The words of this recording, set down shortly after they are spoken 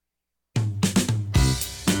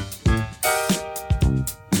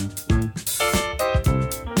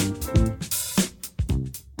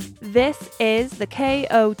This is the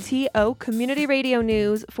KOTO Community Radio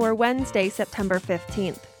News for Wednesday, September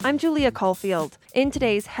 15th. I'm Julia Caulfield. In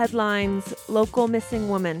today's headlines, local missing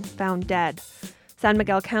woman found dead. San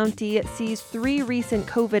Miguel County sees 3 recent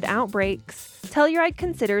COVID outbreaks. Telluride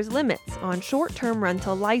considers limits on short-term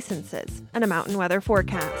rental licenses, and a mountain weather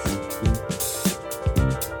forecast.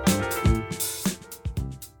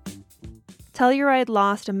 Telluride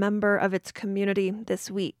lost a member of its community this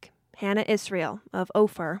week. Hannah Israel of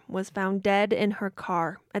Ophir was found dead in her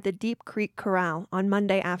car at the Deep Creek Corral on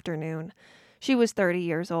Monday afternoon. She was 30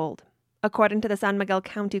 years old. According to the San Miguel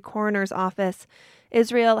County Coroner's Office,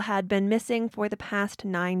 Israel had been missing for the past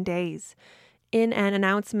 9 days. In an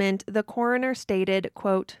announcement, the coroner stated,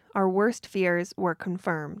 quote, "Our worst fears were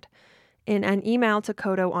confirmed." In an email to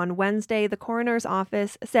KOTO on Wednesday, the coroner's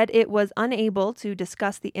office said it was unable to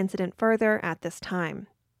discuss the incident further at this time.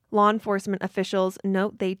 Law enforcement officials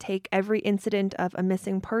note they take every incident of a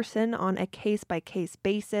missing person on a case-by-case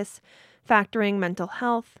basis, factoring mental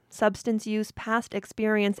health, substance use, past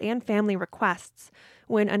experience, and family requests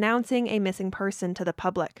when announcing a missing person to the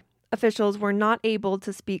public. Officials were not able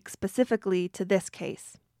to speak specifically to this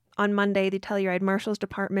case. On Monday, the Telluride Marshal's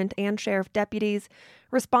Department and sheriff deputies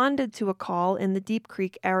responded to a call in the Deep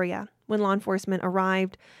Creek area. When law enforcement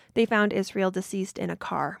arrived, they found Israel deceased in a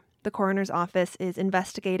car. The coroner's office is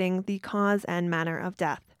investigating the cause and manner of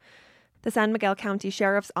death. The San Miguel County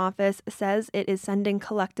Sheriff's Office says it is sending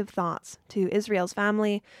collective thoughts to Israel's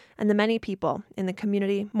family and the many people in the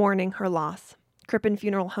community mourning her loss. Crippen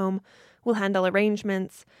Funeral Home will handle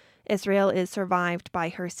arrangements. Israel is survived by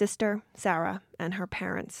her sister, Sarah, and her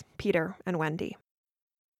parents, Peter and Wendy.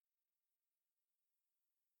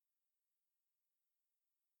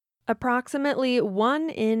 Approximately 1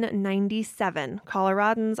 in 97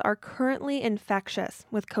 Coloradans are currently infectious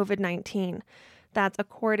with COVID-19. That's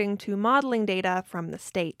according to modeling data from the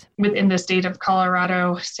state. Within the state of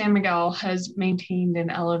Colorado, San Miguel has maintained an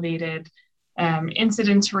elevated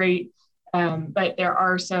incidence rate, but there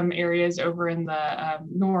are some areas over in the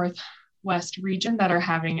northwest region that are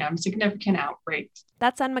having significant outbreaks.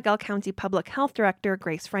 That's San Miguel County Public Health Director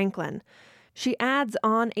Grace Franklin. She adds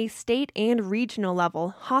on a state and regional level,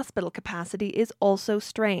 hospital capacity is also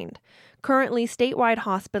strained. Currently, statewide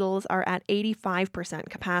hospitals are at 85%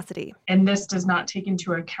 capacity. And this does not take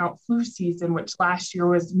into account flu season, which last year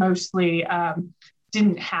was mostly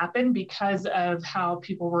didn't happen because of how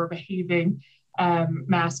people were behaving,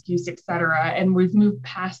 mask use, et cetera. And we've moved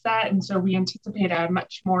past that. And so we anticipate a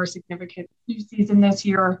much more significant flu season this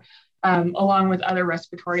year, along with other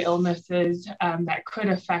respiratory illnesses that could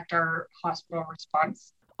affect our hospital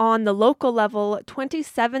response. On the local level,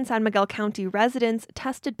 27 San Miguel County residents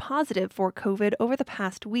tested positive for COVID over the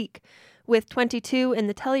past week, with 22 in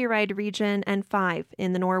the Telluride region and 5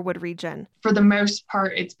 in the Norwood region. For the most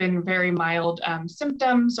part, it's been very mild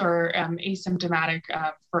symptoms or asymptomatic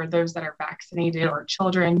for those that are vaccinated or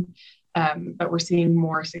children. But we're seeing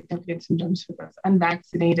more significant symptoms for those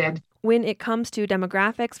unvaccinated. When it comes to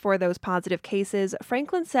demographics for those positive cases,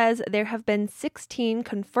 Franklin says there have been 16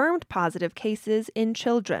 confirmed positive cases in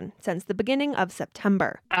children since the beginning of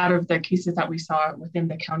September. Out of the cases that we saw within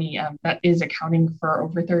the county, that is accounting for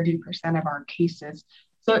over 30% of our cases.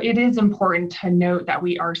 So it is important to note that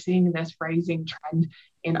we are seeing this rising trend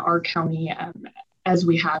in our county as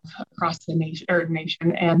we have across the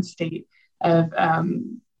nation and state of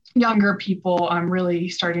younger people really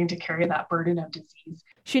starting to carry that burden of disease.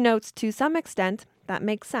 She notes to some extent that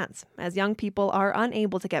makes sense, as young people are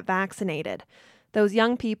unable to get vaccinated. Those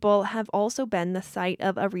young people have also been the site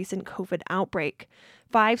of a recent COVID outbreak.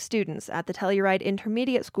 5 students at the Telluride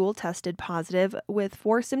Intermediate School tested positive, with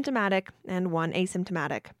 4 symptomatic and 1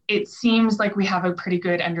 asymptomatic. It seems like we have a pretty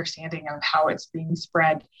good understanding of how it's being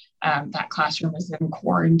spread. That classroom is in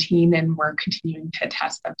quarantine, and we're continuing to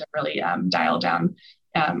test them to really dial down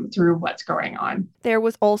through what's going on. There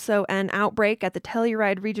was also an outbreak at the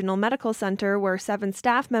Telluride Regional Medical Center where 7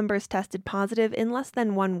 staff members tested positive in less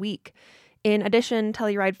than 1 week. In addition,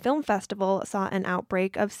 Telluride Film Festival saw an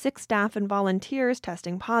outbreak of 6 staff and volunteers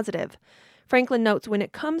testing positive. Franklin notes when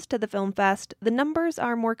it comes to the Film Fest, the numbers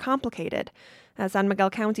are more complicated, as San Miguel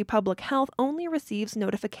County Public Health only receives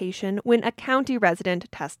notification when a county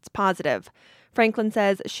resident tests positive. Franklin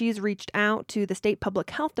says she's reached out to the state public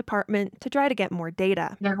health department to try to get more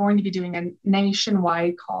data. They're going to be doing a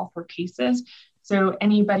nationwide call for cases. So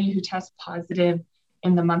anybody who tests positive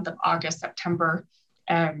in the month of August, September,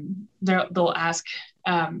 they'll ask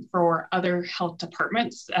for other health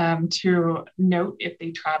departments to note if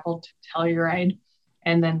they travel to Telluride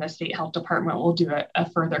And then the state health department will do a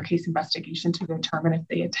further case investigation to determine if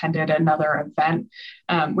they attended another event,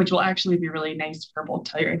 which will actually be really nice for both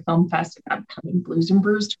Telluride Film Fest and upcoming Blues and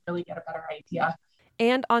Brews to really get a better idea.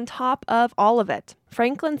 And on top of all of it,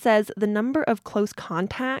 Franklin says the number of close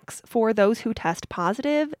contacts for those who test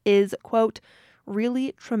positive is, quote,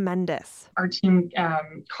 really tremendous. Our team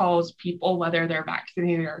calls people, whether they're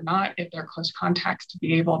vaccinated or not, if they're close contacts, to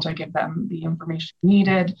be able to give them the information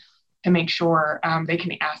needed to make sure they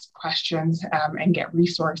can ask questions and get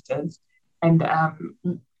resources. And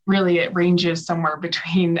really, it ranges somewhere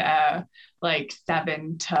between like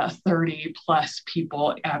 7 to 30 plus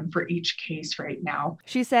people for each case right now.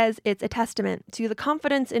 She says it's a testament to the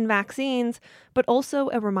confidence in vaccines, but also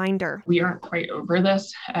a reminder. We aren't quite over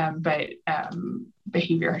this, but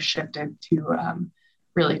behavior has shifted to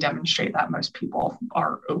really demonstrate that most people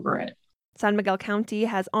are over it. San Miguel County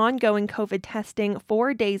has ongoing COVID testing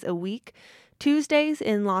 4 days a week. Tuesdays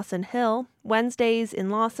in Lawson Hill, Wednesdays in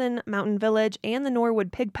Lawson, Mountain Village, and the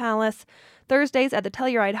Norwood Pig Palace, Thursdays at the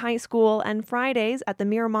Telluride High School, and Fridays at the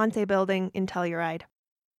Miramonte Building in Telluride.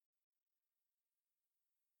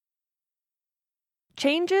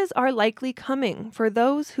 Changes are likely coming for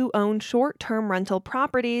those who own short-term rental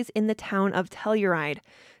properties in the town of Telluride.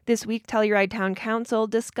 This week, Telluride Town Council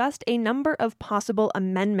discussed a number of possible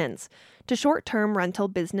amendments to short-term rental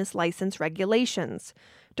business license regulations.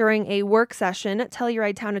 During a work session,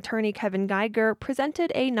 Telluride Town Attorney Kevin Geiger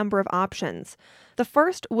presented a number of options. The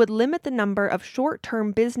first would limit the number of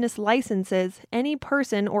short-term business licenses any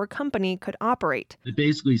person or company could operate. It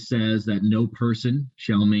basically says that no person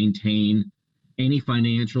shall maintain any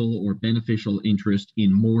financial or beneficial interest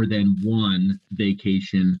in more than one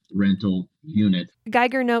vacation rental unit.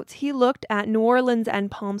 Geiger notes he looked at New Orleans and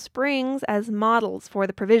Palm Springs as models for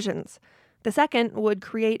the provisions. The second would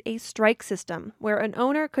create a strike system where an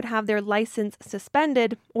owner could have their license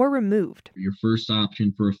suspended or removed. Your first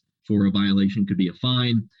option for a violation could be a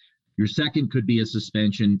fine. Your second could be a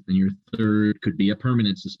suspension, and your third could be a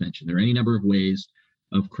permanent suspension. There are any number of ways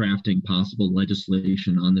of crafting possible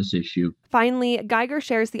legislation on this issue. Finally, Geiger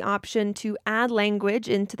shares the option to add language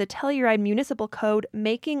into the Telluride Municipal Code,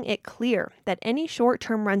 making it clear that any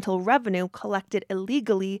short-term rental revenue collected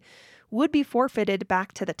illegally would be forfeited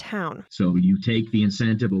back to the town. So you take the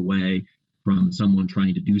incentive away from someone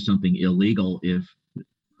trying to do something illegal if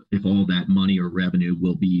all that money or revenue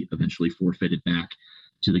will be eventually forfeited back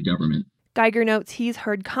to the government. Geiger notes he's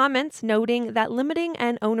heard comments noting that limiting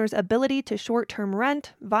an owner's ability to short-term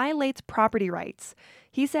rent violates property rights.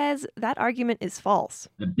 He says that argument is false.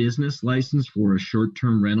 A business license for a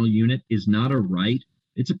short-term rental unit is not a right,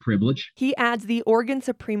 it's a privilege. He adds the Oregon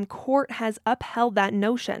Supreme Court has upheld that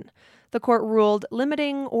notion. The court ruled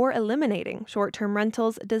limiting or eliminating short-term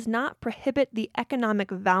rentals does not prohibit the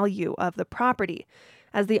economic value of the property,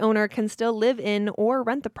 as the owner can still live in or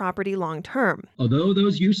rent the property long-term. Although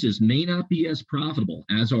those uses may not be as profitable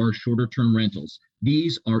as are shorter-term rentals,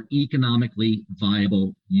 these are economically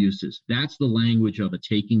viable uses. That's the language of a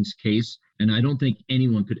takings case, and I don't think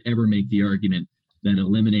anyone could ever make the argument that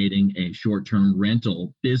eliminating a short-term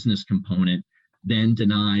rental business component then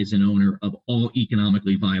denies an owner of all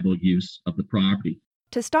economically viable use of the property.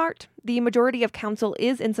 To start, the majority of council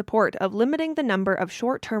is in support of limiting the number of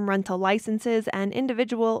short-term rental licenses an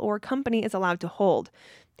individual or company is allowed to hold.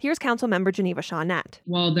 Here's Council Member Geneva Shawnette.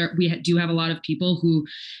 While we do have a lot of people who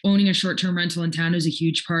owning a short-term rental in town is a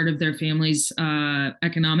huge part of their family's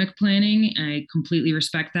economic planning, I completely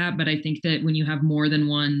respect that. But I think that when you have more than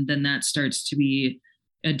one, then that starts to be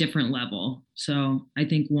a different level. So I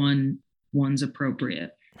think one's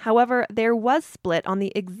appropriate. However, there was split on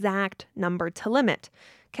the exact number to limit.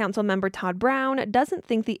 Councilmember Todd Brown doesn't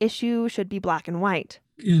think the issue should be black and white.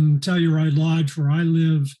 In Telluride Lodge, where I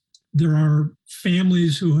live, there are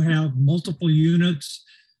families who have multiple units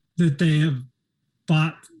that they have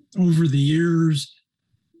bought over the years,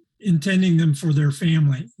 intending them for their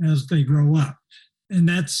family as they grow up. And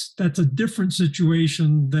that's a different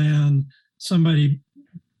situation than somebody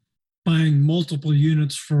buying multiple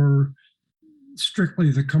units for strictly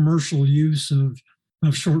the commercial use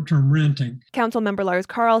of short-term renting. Councilmember Lars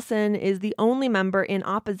Carlson is the only member in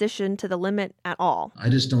opposition to the limit at all. I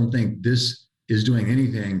just don't think this is doing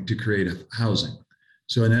anything to create housing.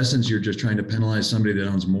 So in essence, you're just trying to penalize somebody that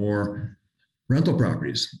owns more rental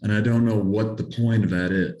properties. And I don't know what the point of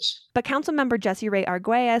that is. But Councilmember Jesse Ray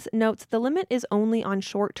Arguelles notes the limit is only on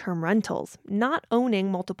short-term rentals, not owning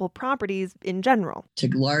multiple properties in general. To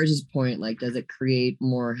Lars's point, does it create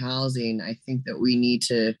more housing? I think that we need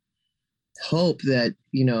to hope that,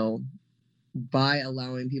 by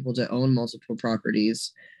allowing people to own multiple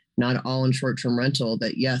properties, not all in short-term rental,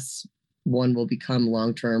 that yes, one will become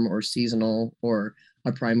long-term or seasonal or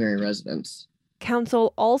a primary residence.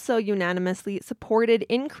 Council also unanimously supported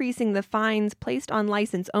increasing the fines placed on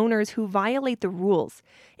license owners who violate the rules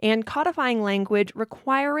and codifying language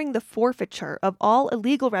requiring the forfeiture of all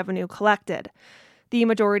illegal revenue collected. The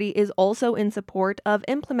majority is also in support of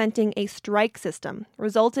implementing a strike system,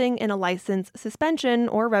 resulting in a license suspension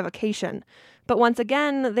or revocation. But once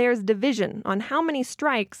again, there's division on how many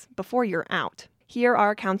strikes before you're out. Here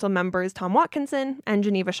are council members Tom Watkinson and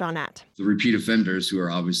Geneva Shawnette. The repeat offenders who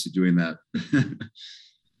are obviously doing that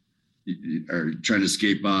are trying to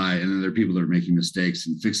skate by, and then there are people that are making mistakes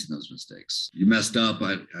and fixing those mistakes. You messed up.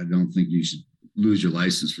 I don't think you should lose your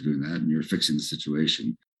license for doing that, and you're fixing the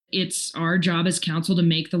situation. It's our job as council to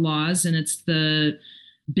make the laws, and it's the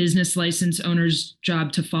business license owner's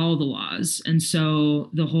job to follow the laws. And so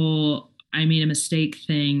the whole I made a mistake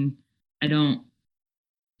thing, I don't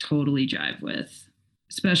totally jive with,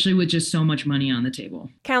 especially with just so much money on the table.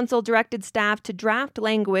 Council directed staff to draft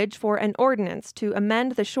language for an ordinance to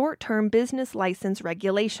amend the short-term business license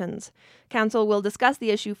regulations. Council will discuss the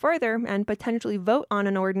issue further and potentially vote on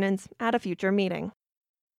an ordinance at a future meeting.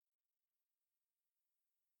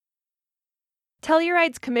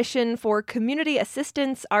 Telluride's Commission for Community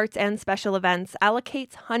Assistance, Arts, and Special Events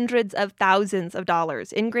allocates hundreds of thousands of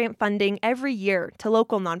dollars in grant funding every year to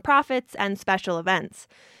local nonprofits and special events.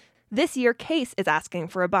 This year, CASE is asking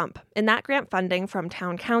for a bump in that grant funding from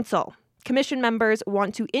Town Council. Commission members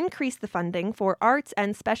want to increase the funding for arts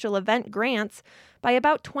and special event grants by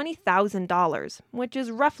about $20,000, which is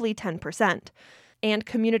roughly 10%, and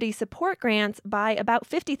community support grants by about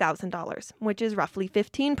 $50,000, which is roughly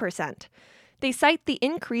 15%. They cite the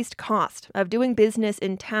increased cost of doing business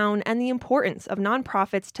in town and the importance of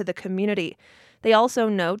nonprofits to the community. They also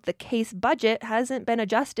note the CASE budget hasn't been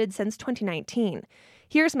adjusted since 2019.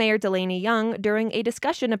 Here's Mayor Delaney Young during a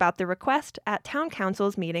discussion about the request at Town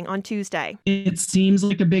Council's meeting on Tuesday. It seems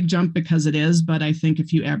like a big jump because it is, but I think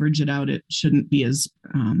if you average it out, it shouldn't be as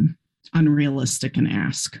unrealistic an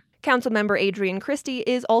ask. Councilmember Adrienne Christie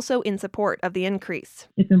is also in support of the increase.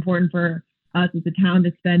 It's important for us as a town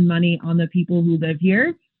to spend money on the people who live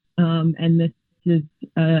here, and this is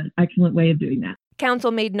an excellent way of doing that.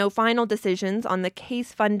 Council made no final decisions on the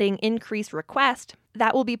CASE funding increase request.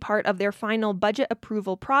 That will be part of their final budget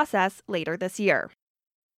approval process later this year.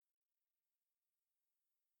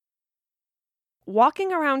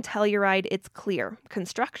 Walking around Telluride, it's clear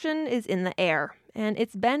construction is in the air, and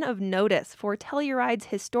it's been of notice for Telluride's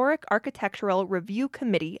Historic Architectural Review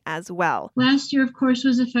Committee as well. Last year, of course,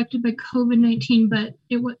 was affected by COVID-19, but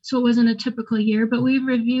it wasn't a typical year. But we've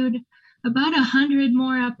reviewed about 100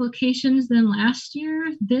 more applications than last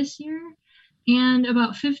year, this year, and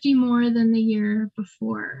about 50 more than the year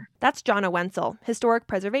before. That's Jonna Wenzel, Historic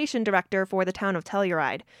Preservation Director for the town of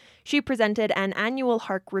Telluride. She presented an annual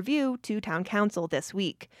HARC review to Town Council this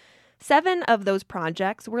week. 7 of those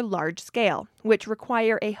projects were large-scale, which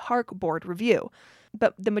require a HARC board review.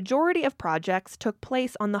 But the majority of projects took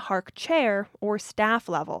place on the HARC chair or staff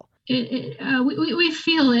level. We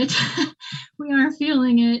feel it. We are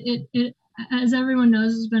feeling it. It, as everyone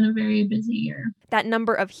knows, has been a very busy year. That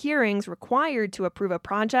number of hearings required to approve a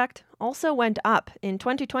project also went up in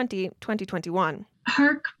 2020-2021.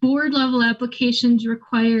 HARC board level applications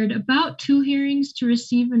required about 2 hearings to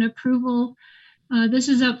receive an approval. This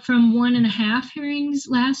is up from 1.5 hearings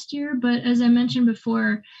last year, but as I mentioned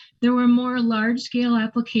before, there were more large-scale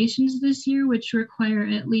applications this year, which require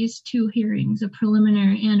at least 2 hearings, a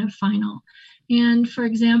preliminary and a final. And for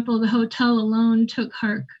example, the hotel alone took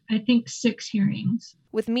HARC, I think, 6 hearings.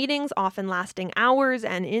 With meetings often lasting hours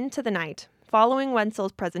and into the night, following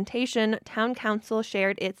Wenzel's presentation, Town Council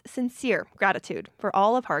shared its sincere gratitude for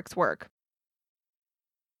all of HARC's work.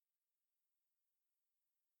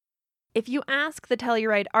 If you ask the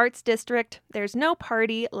Telluride Arts District, there's no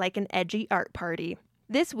party like an edgy art party.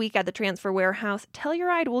 This week at the Transfer Warehouse,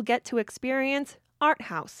 Telluride will get to experience Art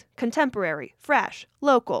House, contemporary, fresh,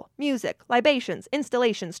 local, music, libations,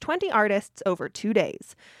 installations, 20 artists over 2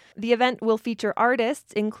 days. The event will feature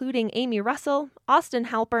artists including Amy Russell, Austin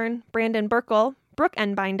Halpern, Brandon Burkle, Brooke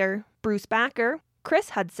Enbinder, Bruce Backer, Chris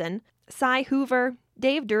Hudson, Cy Hoover,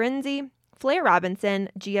 Dave Durinzi, Flair Robinson,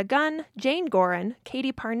 Gia Gunn, Jane Gorin,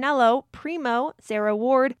 Katie Parnello, Primo, Sarah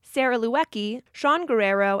Ward, Sarah Luecki, Sean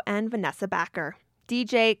Guerrero, and Vanessa Backer.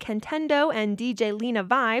 DJ Contendo and DJ Lena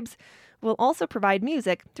Vibes will also provide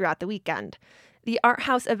music throughout the weekend. The Art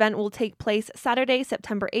House event will take place Saturday,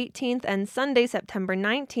 September 18th and Sunday, September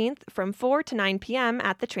 19th from 4 to 9 p.m.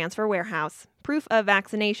 at the Transfer Warehouse. Proof of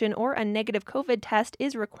vaccination or a negative COVID test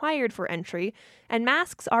is required for entry, and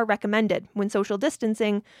masks are recommended when social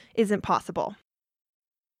distancing isn't possible.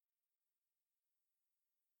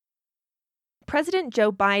 President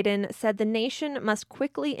Joe Biden said the nation must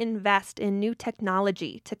quickly invest in new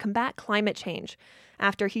technology to combat climate change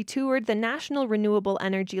after he toured the National Renewable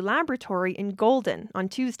Energy Laboratory in Golden on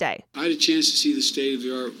Tuesday. I had a chance to see the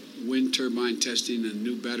state-of-the-art wind turbine testing and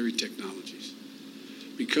new battery technologies.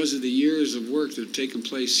 Because of the years of work that have taken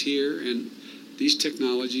place here, and these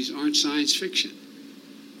technologies aren't science fiction.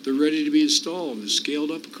 They're ready to be installed and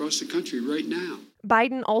scaled up across the country right now.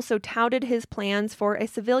 Biden also touted his plans for a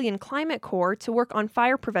civilian climate corps to work on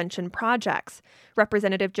fire prevention projects.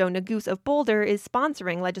 Representative Joe Neguse of Boulder is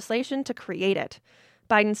sponsoring legislation to create it.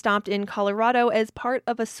 Biden stopped in Colorado as part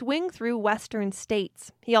of a swing through western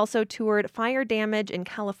states. He also toured fire damage in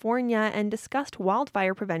California and discussed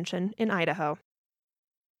wildfire prevention in Idaho.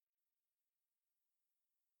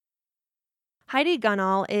 Heidi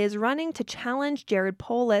Gunnall is running to challenge Jared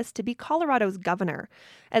Polis to be Colorado's governor.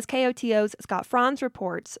 As KOTO's Scott Franz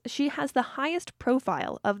reports, she has the highest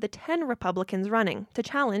profile of the 10 Republicans running to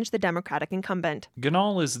challenge the Democratic incumbent.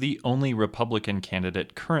 Gunnall is the only Republican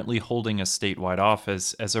candidate currently holding a statewide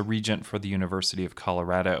office as a regent for the University of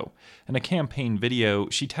Colorado. In a campaign video,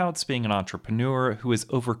 she touts being an entrepreneur who has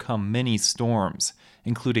overcome many storms,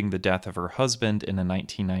 including the death of her husband in a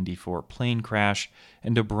 1994 plane crash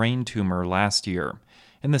and a brain tumor last year.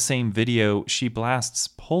 In the same video, she blasts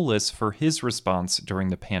Polis for his response during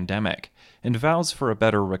the pandemic and vows for a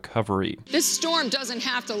better recovery. This storm doesn't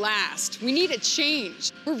have to last. We need a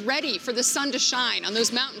change. We're ready for the sun to shine on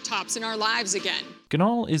those mountaintops in our lives again.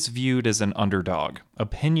 Gunnall is viewed as an underdog.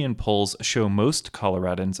 Opinion polls show most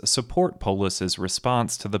Coloradans support Polis's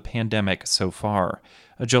response to the pandemic so far.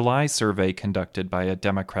 A July survey conducted by a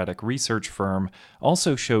Democratic research firm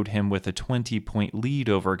also showed him with a 20-point lead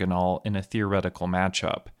over Gunnall in a theoretical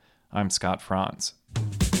matchup. I'm Scott Franz.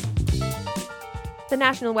 The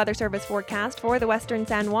National Weather Service forecast for the western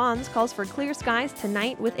San Juans calls for clear skies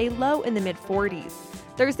tonight with a low in the mid-40s.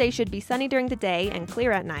 Thursday should be sunny during the day and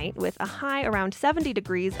clear at night with a high around 70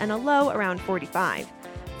 degrees and a low around 45.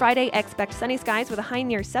 Friday, expect sunny skies with a high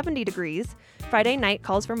near 70 degrees. Friday night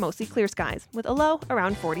calls for mostly clear skies with a low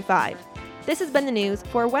around 45. This has been the news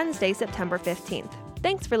for Wednesday, September 15th.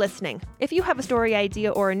 Thanks for listening. If you have a story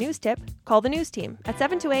idea or a news tip, call the news team at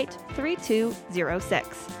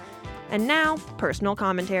 728-3206. And now, personal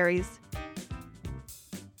commentaries.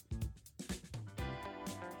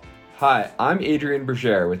 Hi, I'm Adrian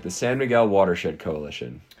Berger with the San Miguel Watershed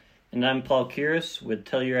Coalition. And I'm Paul Kiris with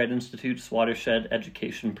Telluride Institute's Watershed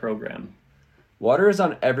Education Program. Water is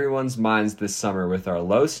on everyone's minds this summer with our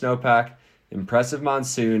low snowpack, impressive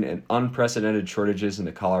monsoon, and unprecedented shortages in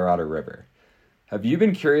the Colorado River. Have you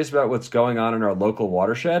been curious about what's going on in our local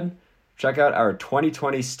watershed? Check out our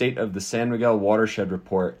 2020 State of the San Miguel Watershed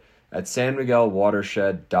Report at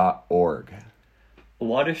sanmiguelwatershed.org. A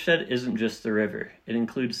watershed isn't just the river. It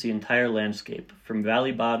includes the entire landscape, from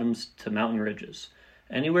valley bottoms to mountain ridges.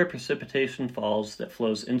 Anywhere precipitation falls that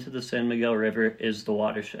flows into the San Miguel River is the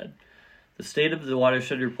watershed. The State of the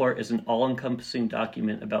Watershed Report is an all-encompassing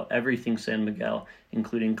document about everything San Miguel,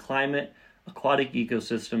 including climate, aquatic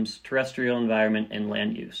ecosystems, terrestrial environment, and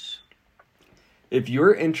land use. If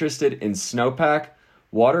you're interested in snowpack,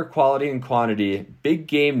 water quality and quantity, big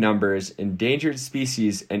game numbers, endangered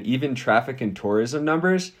species, and even traffic and tourism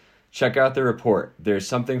numbers, check out the report. There's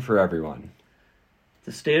something for everyone.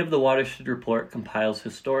 The State of the Watershed Report compiles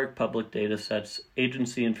historic public data sets,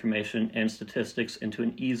 agency information, and statistics into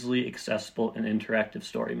an easily accessible and interactive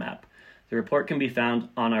story map. The report can be found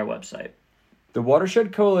on our website. The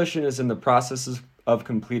Watershed Coalition is in the process of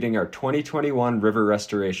completing our 2021 River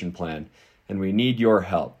Restoration Plan, and we need your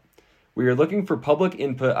help. We are looking for public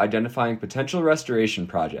input identifying potential restoration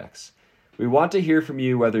projects. We want to hear from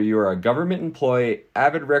you whether you are a government employee,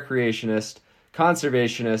 avid recreationist,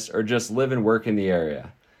 conservationist, or just live and work in the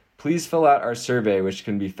area. Please fill out our survey, which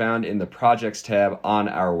can be found in the Projects tab on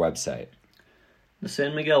our website. The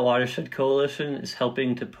San Miguel Watershed Coalition is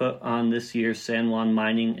helping to put on this year's San Juan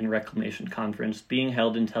Mining and Reclamation Conference being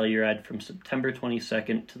held in Telluride from September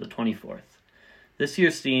 22nd to the 24th. This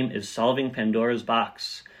year's theme is Solving Pandora's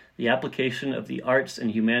Box, the application of the arts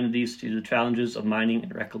and humanities to the challenges of mining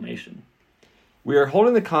and reclamation. We are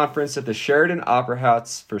holding the conference at the Sheridan Opera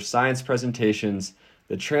House for science presentations,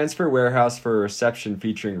 the Transfer Warehouse for a reception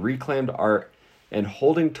featuring reclaimed art, and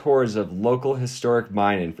holding tours of local historic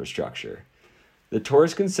mine infrastructure. The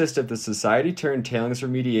tours consist of the Society Turn tailings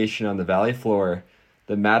remediation on the valley floor,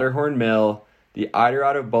 the Matterhorn Mill, the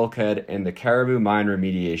Idorado bulkhead, and the Caribou Mine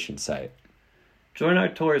remediation site. Join our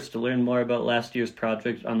tours to learn more about last year's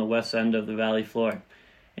project on the west end of the valley floor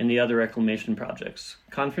and the other reclamation projects.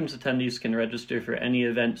 Conference attendees can register for any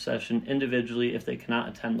event session individually if they cannot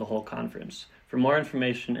attend the whole conference. For more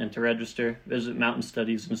information and to register, visit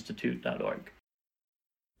mountainstudiesinstitute.org.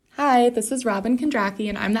 Hi, this is Robin Kondracki,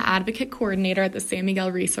 and I'm the Advocate Coordinator at the San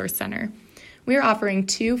Miguel Resource Center. We are offering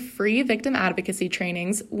 2 free victim advocacy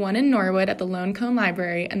trainings, one in Norwood at the Lone Cone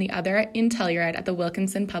Library and the other in Telluride at the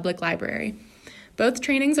Wilkinson Public Library. Both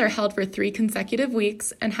trainings are held for 3 consecutive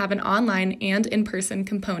weeks and have an online and in-person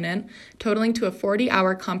component, totaling to a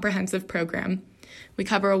 40-hour comprehensive program. We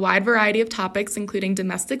cover a wide variety of topics, including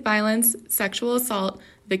domestic violence, sexual assault,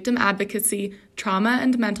 victim advocacy, trauma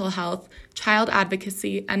and mental health, child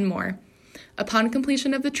advocacy, and more. Upon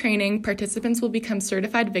completion of the training, participants will become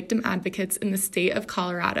certified victim advocates in the state of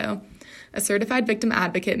Colorado. A certified victim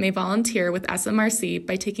advocate may volunteer with SMRC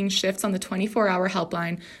by taking shifts on the 24-hour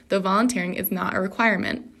helpline, though volunteering is not a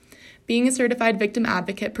requirement. Being a certified victim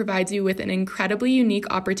advocate provides you with an incredibly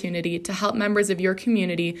unique opportunity to help members of your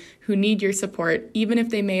community who need your support, even if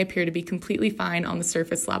they may appear to be completely fine on the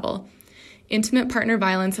surface level. Intimate partner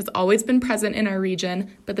violence has always been present in our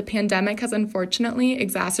region, but the pandemic has unfortunately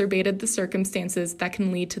exacerbated the circumstances that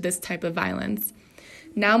can lead to this type of violence.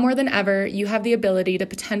 Now more than ever, you have the ability to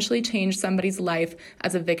potentially change somebody's life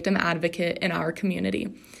as a victim advocate in our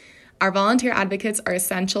community. Our volunteer advocates are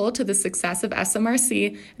essential to the success of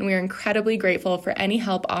SMRC, and we are incredibly grateful for any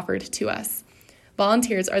help offered to us.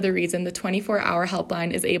 Volunteers are the reason the 24-hour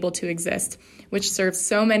helpline is able to exist, which serves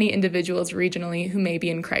so many individuals regionally who may be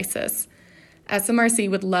in crisis. SMRC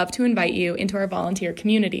would love to invite you into our volunteer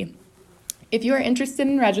community. If you are interested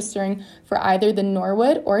in registering for either the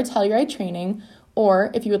Norwood or Telluride training, or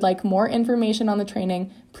if you would like more information on the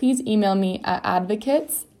training, please email me at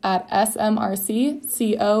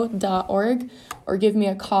advocates@smrcco.org or give me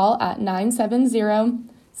a call at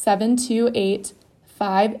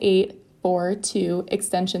 970-728-5842,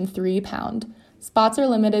 extension 3#. Spots are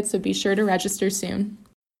limited, so be sure to register soon.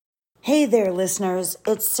 Hey there, listeners.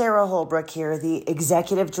 It's Sarah Holbrook here, the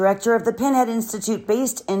Executive Director of the Pinhead Institute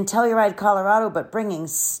based in Telluride, Colorado, but bringing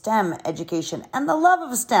STEM education and the love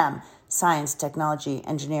of STEM, science, technology,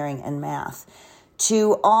 engineering, and math,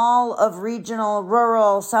 to all of regional,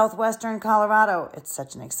 rural, southwestern Colorado. It's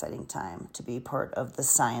such an exciting time to be part of the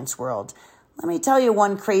science world. Let me tell you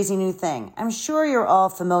one crazy new thing. I'm sure you're all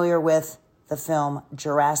familiar with the film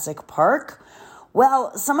Jurassic Park.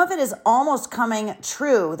 Well, some of it is almost coming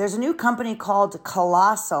true. There's a new company called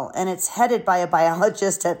Colossal, and it's headed by a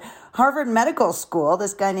biologist at Harvard Medical School,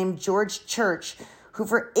 this guy named George Church, who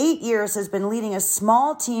for 8 years has been leading a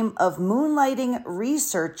small team of moonlighting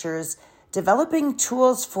researchers developing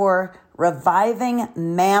tools for reviving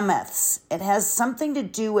mammoths. It has something to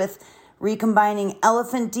do with recombining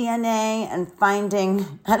elephant DNA and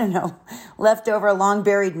finding, leftover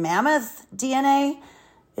long-buried mammoth DNA.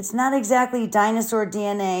 It's not exactly dinosaur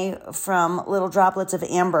DNA from little droplets of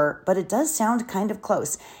amber, but it does sound kind of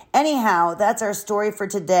close. Anyhow, that's our story for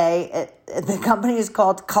today. The company is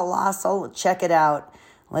called Colossal. Check it out.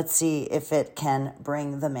 Let's see if it can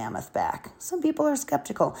bring the mammoth back. Some people are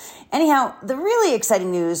skeptical. Anyhow, the really exciting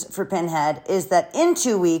news for Pinhead is that in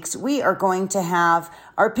 2 weeks, we are going to have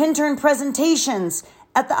our Pinturn presentations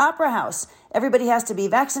at the Opera House. Everybody has to be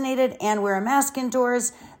vaccinated and wear a mask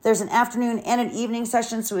indoors. There's an afternoon and an evening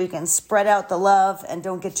session so we can spread out the love and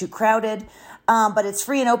don't get too crowded. But it's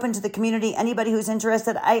free and open to the community. Anybody who's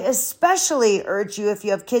interested, I especially urge you, if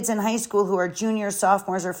you have kids in high school who are juniors,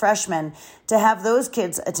 sophomores, or freshmen, to have those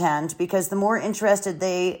kids attend, because the more interested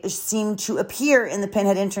they seem to appear in the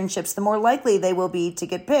Pinhead internships, the more likely they will be to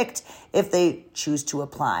get picked if they choose to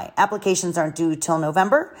apply. Applications aren't due till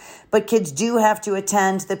November, but kids do have to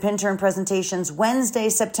attend the Pinturn presentations Wednesday,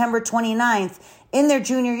 September 29th in their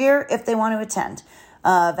junior year if they want to attend.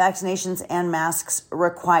 Vaccinations and masks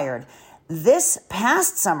required. This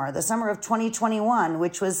past summer, the summer of 2021,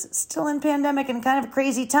 which was still in pandemic and kind of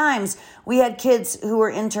crazy times, we had kids who were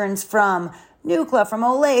interns from Nucla, from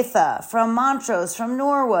Olathe, from Montrose, from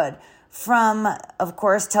Norwood, from, of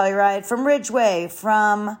course, Telluride, from Ridgeway,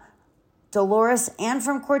 from Dolores, and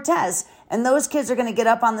from Cortez. And those kids are going to get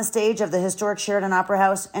up on the stage of the historic Sheridan Opera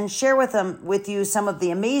House and share with you some of the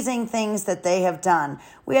amazing things that they have done.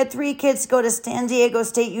 We had 3 kids go to San Diego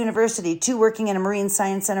State University, 2 working in a marine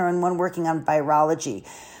science center and 1 working on virology.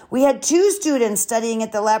 We had 2 students studying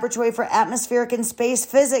at the Laboratory for Atmospheric and Space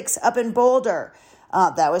Physics up in Boulder.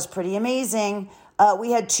 That was pretty amazing.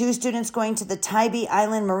 We had 2 students going to the Tybee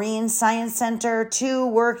Island Marine Science Center. 2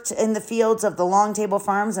 worked in the fields of the Long Table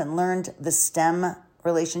Farms and learned the STEM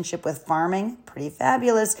relationship with farming. Pretty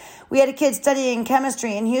fabulous. We had a kid studying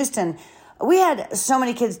chemistry in Houston. We had so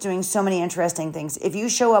many kids doing so many interesting things. If you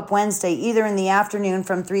show up Wednesday, either in the afternoon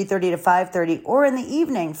from 3:30 to 5:30 or in the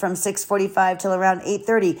evening from 6:45 till around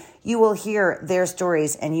 8:30, you will hear their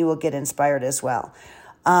stories and you will get inspired as well.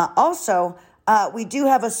 Also, we do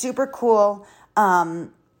have a super cool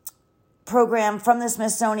program from the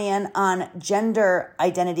Smithsonian on gender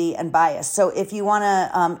identity and bias. So if you want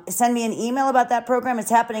to send me an email about that program, it's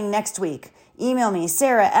happening next week. Email me,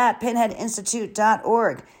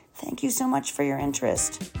 sarah@pinheadinstitute.org. Thank you so much for your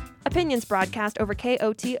interest. Opinions broadcast over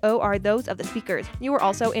KOTO are those of the speakers. You are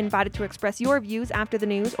also invited to express your views after the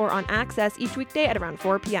news or on Access each weekday at around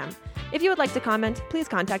 4 p.m. If you would like to comment, please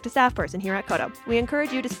contact a staff person here at KOTO. We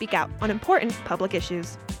encourage you to speak out on important public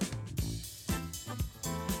issues.